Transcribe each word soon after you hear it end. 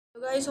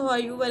Guys, how are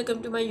you?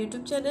 Welcome to my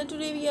YouTube channel.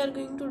 Today we are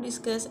going to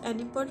discuss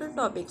an important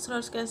topic. So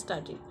let's get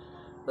started.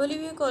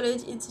 Bolivia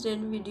College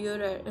Incident Video,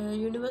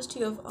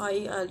 University of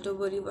Alto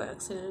Bolivia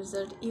Accident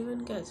Result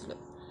Even Casual.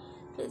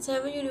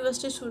 Seven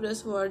university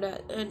students were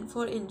dead and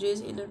four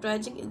injuries in a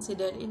tragic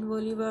incident in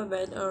Bolivia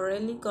when a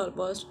railing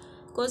collapsed,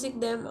 causing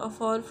them a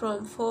fall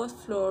from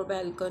fourth floor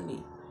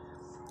balcony.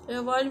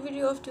 A wild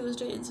video of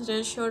Tuesday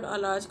incident showed a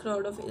large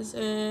crowd of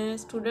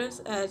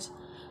students at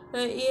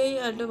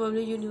Alto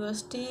Public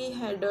University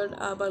huddled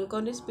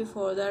balconies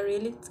before the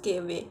railings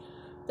gave way.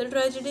 The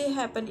tragedy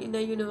happened in a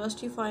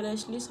university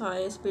financial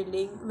science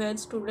building when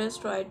students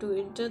tried to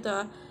enter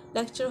the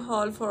lecture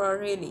hall for a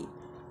rally.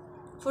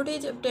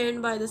 Footage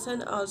obtained by the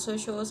Sun also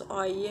shows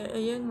a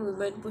young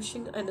woman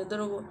pushing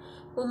another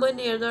woman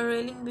near the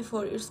railing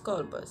before its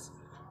collapse.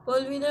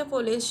 Bolivia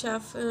Police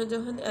Chief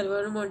Johan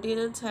Elver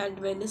Montanez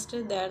had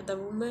Wednesday that the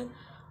woman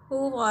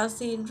who was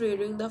seen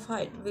during the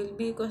fight will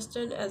be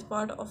questioned as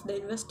part of the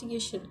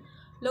investigation.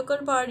 Local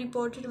party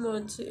reported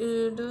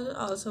Montanez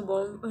also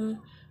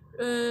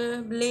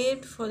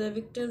blamed for the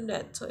victim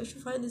death. So if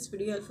you find this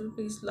video helpful,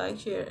 please like,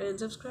 share and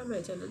subscribe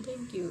my channel.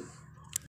 Thank you.